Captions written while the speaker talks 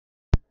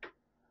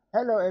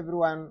Hello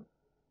everyone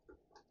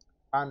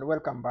and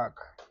welcome back.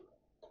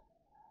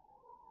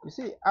 You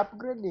see,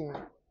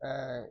 upgrading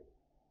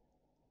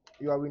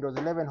your Windows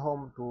 11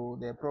 Home to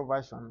the Pro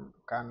version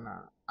can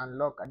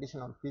unlock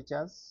additional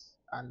features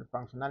and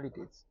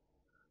functionalities.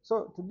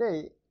 So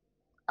today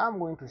I'm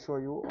going to show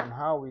you on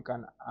how we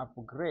can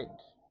upgrade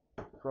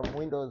from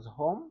Windows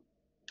Home,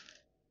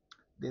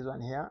 this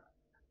one here,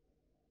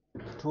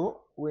 to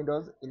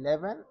Windows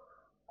 11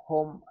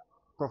 Home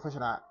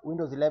Professional,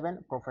 Windows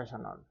 11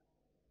 Professional.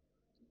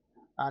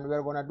 And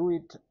we're going to do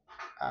it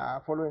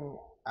following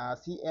a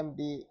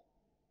CMD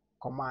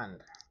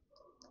command.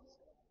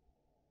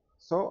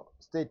 So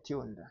stay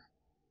tuned.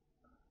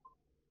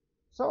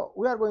 So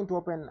we are going to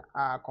open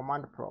a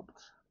command prompt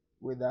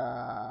with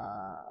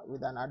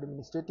an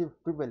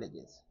administrative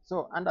privileges.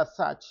 So under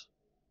search,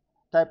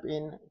 type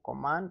in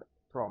command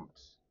prompt,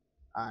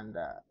 and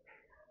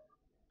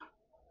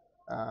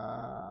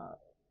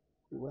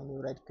when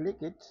you right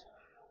click it,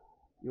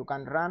 you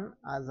can run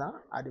as an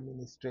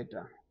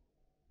administrator.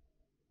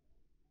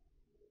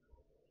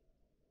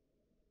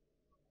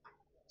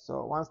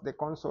 So once the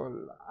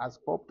console has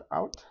popped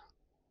out,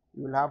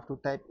 you will have to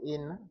type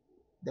in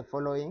the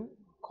following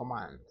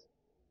command.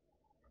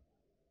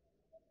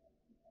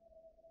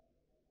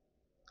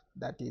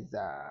 That is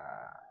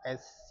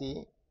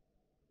sc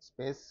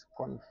space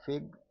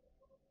config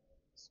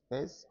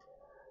space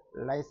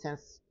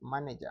license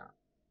manager,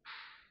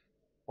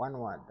 one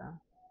word,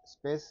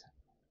 space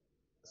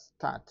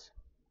start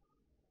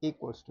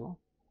equals to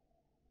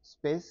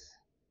space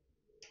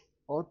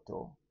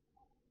auto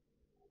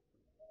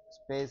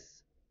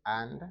space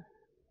and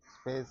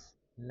space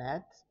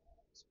net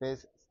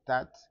space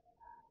start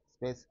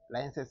space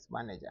license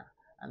manager,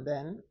 and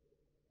then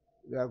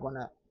we are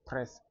gonna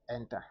press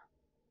enter.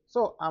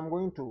 So I'm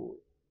going to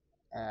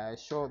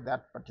show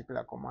that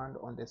particular command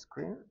on the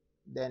screen,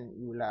 then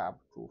you will have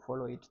to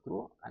follow it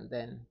through and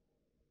then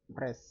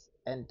press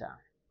enter.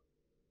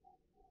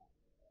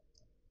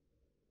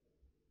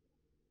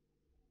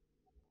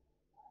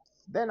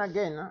 Then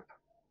again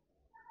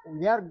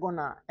we are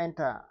gonna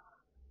enter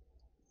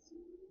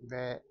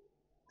the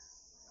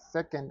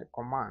second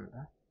command,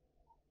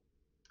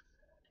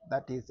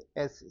 that is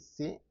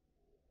sc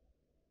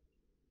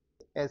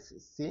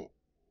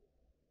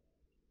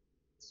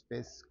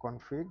space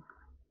config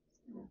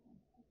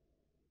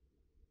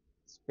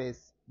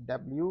space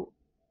WUAUSERV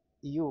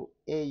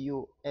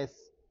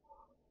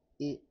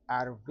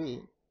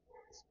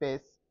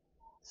space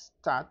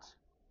start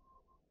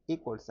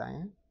equal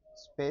sign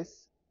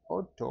space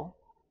auto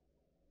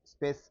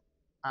space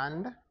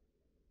and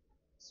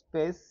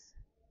space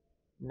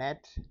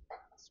net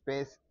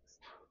space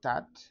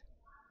start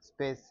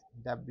space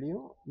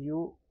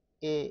WUAUSERV,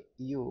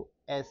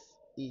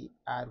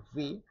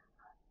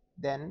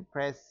 then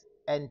press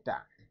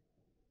enter.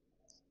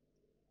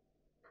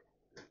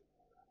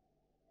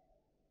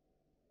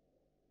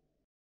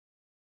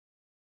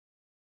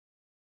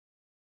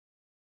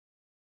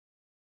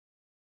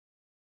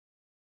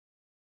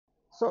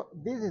 So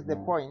this is the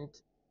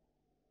point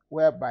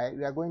whereby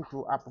we are going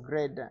to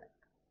upgrade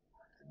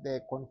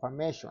the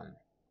confirmation.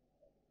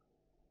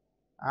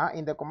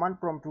 In the command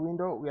prompt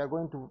window, we are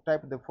going to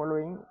type the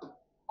following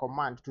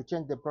command to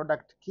change the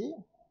product key.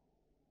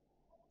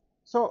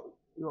 So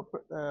you're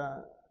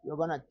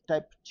gonna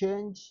type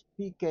change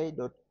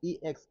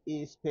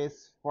pk.exe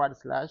space /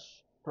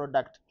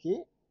 product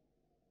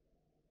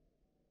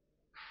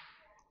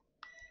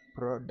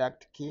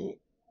key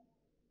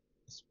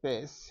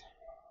space,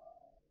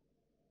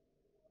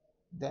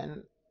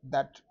 then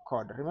that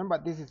code. Remember,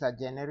 this is a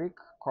generic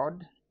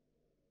code.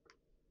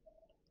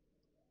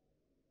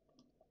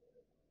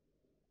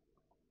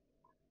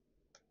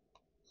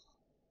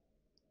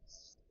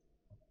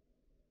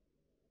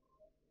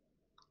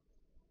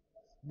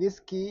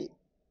 This key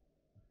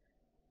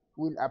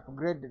will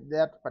upgrade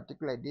that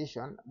particular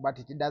edition, but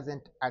it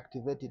doesn't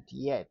activate it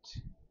yet.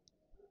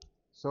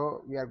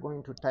 So we are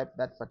going to type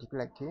that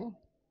particular key.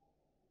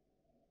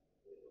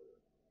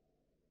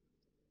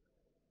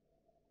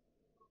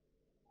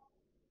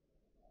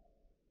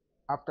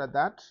 After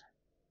that,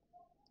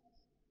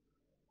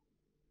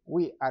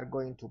 we are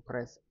going to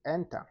press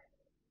enter.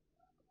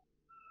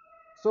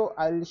 So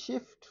I'll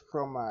shift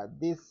from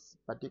this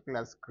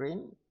particular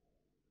screen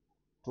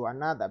to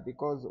another,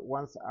 because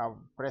once I've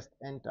pressed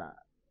enter,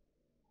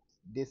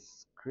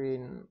 this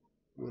screen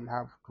will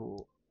have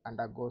to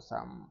undergo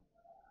some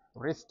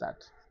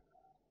restart.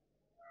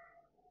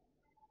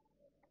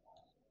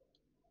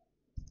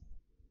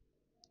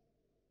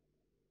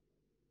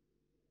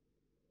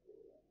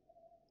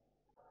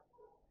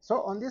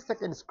 So on this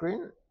second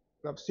screen,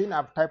 you have seen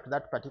I've typed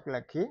that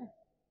particular key,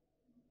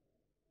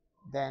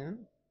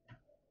 then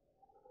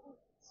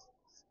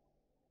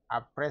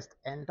I've pressed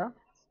enter,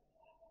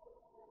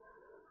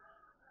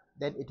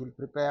 then it will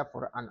prepare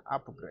for an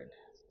upgrade.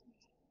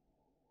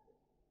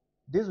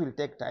 This will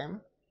take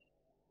time,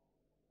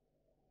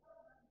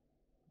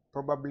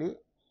 probably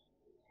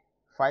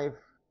 5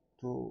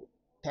 to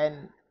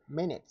 10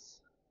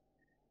 minutes.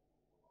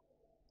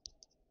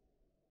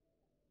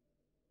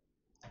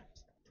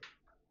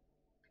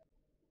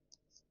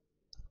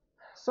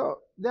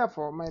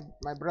 Therefore,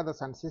 my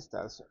brothers and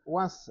sisters,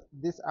 once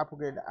this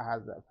upgrade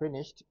has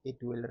finished, it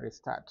will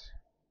restart.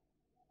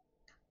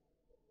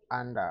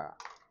 And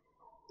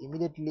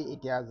immediately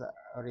it has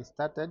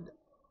restarted,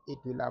 it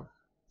will have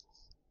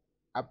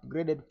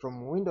upgraded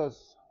from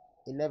Windows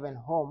 11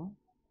 Home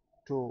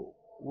to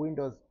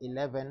Windows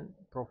 11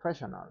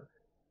 Professional.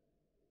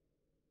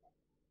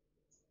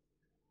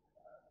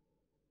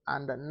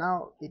 And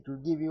now it will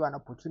give you an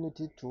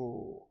opportunity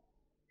to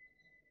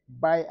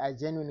buy a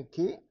genuine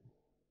key,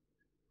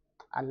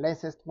 a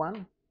licensed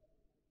one,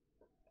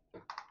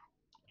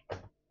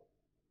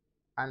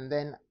 and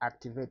then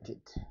activate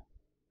it.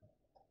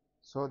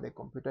 So the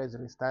computer is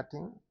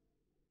restarting.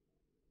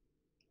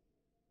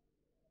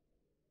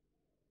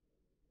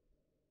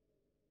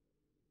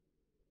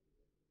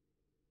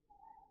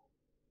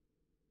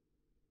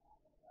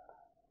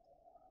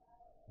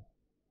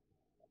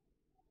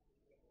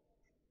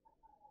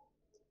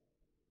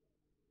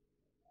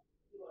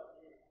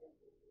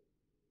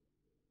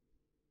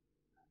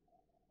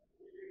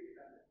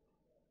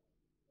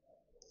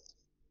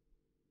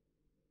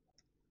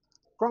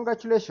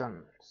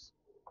 Congratulations!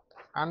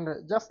 And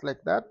just like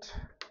that,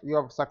 you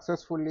have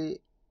successfully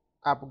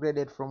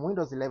upgraded from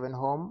Windows 11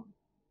 Home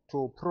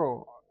to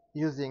Pro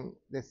using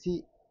the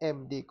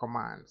CMD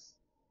commands.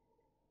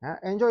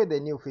 Enjoy the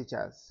new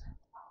features.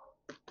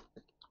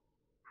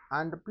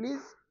 And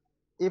please,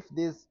 if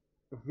this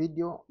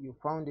video you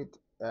found it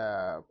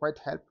quite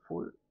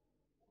helpful,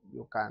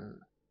 you can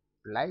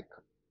like,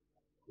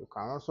 you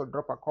can also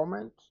drop a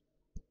comment,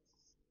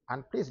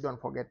 and please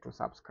don't forget to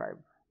subscribe.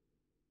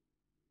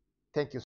 Thank you.